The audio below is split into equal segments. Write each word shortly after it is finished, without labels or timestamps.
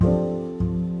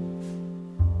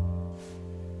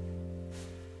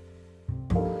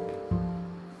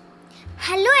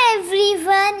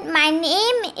everyone, my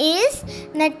name is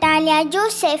Natalia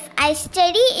Joseph. I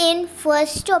study in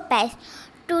first Topaz.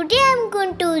 Today I am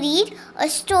going to read a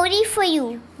story for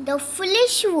you, The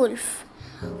Foolish Wolf.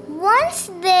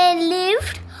 Once there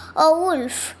lived a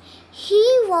wolf. He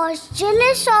was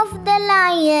jealous of the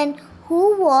lion,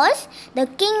 who was the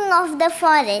king of the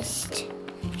forest.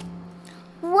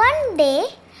 One day,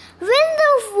 when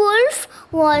the wolf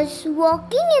was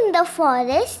walking in the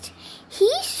forest, he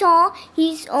saw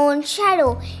his own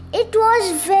shadow. It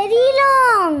was very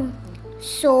long.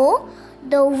 So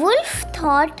the wolf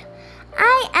thought,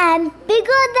 I am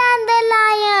bigger than the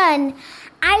lion.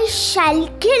 I shall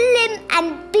kill him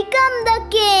and become the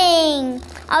king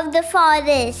of the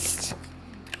forest.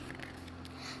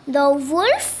 The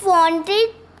wolf went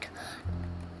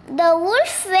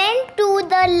to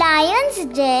the lion's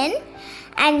den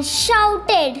and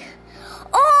shouted,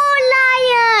 "Oh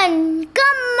lion,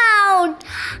 come out!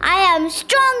 I am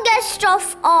strongest of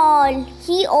all."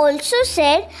 He also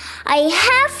said, I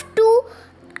have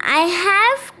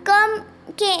come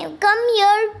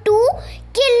here to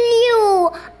kill you.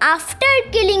 After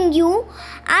killing you,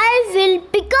 I will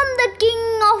become the king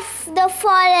of the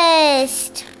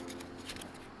forest.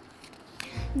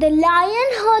 The lion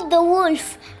heard the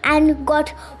wolf and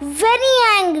got very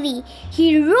angry. He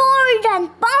roared and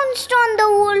pounced on the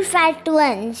wolf at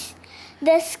once.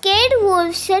 The scared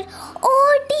wolf said,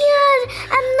 "Oh dear,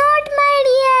 I'm not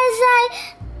mighty as I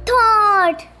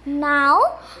thought. Now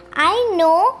I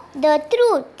know the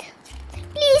truth.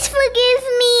 Please forgive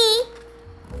me."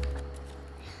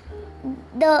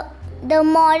 The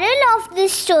moral of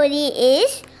this story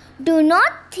is, do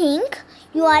not think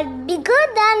you are bigger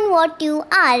than what you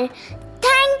are.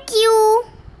 Thank you.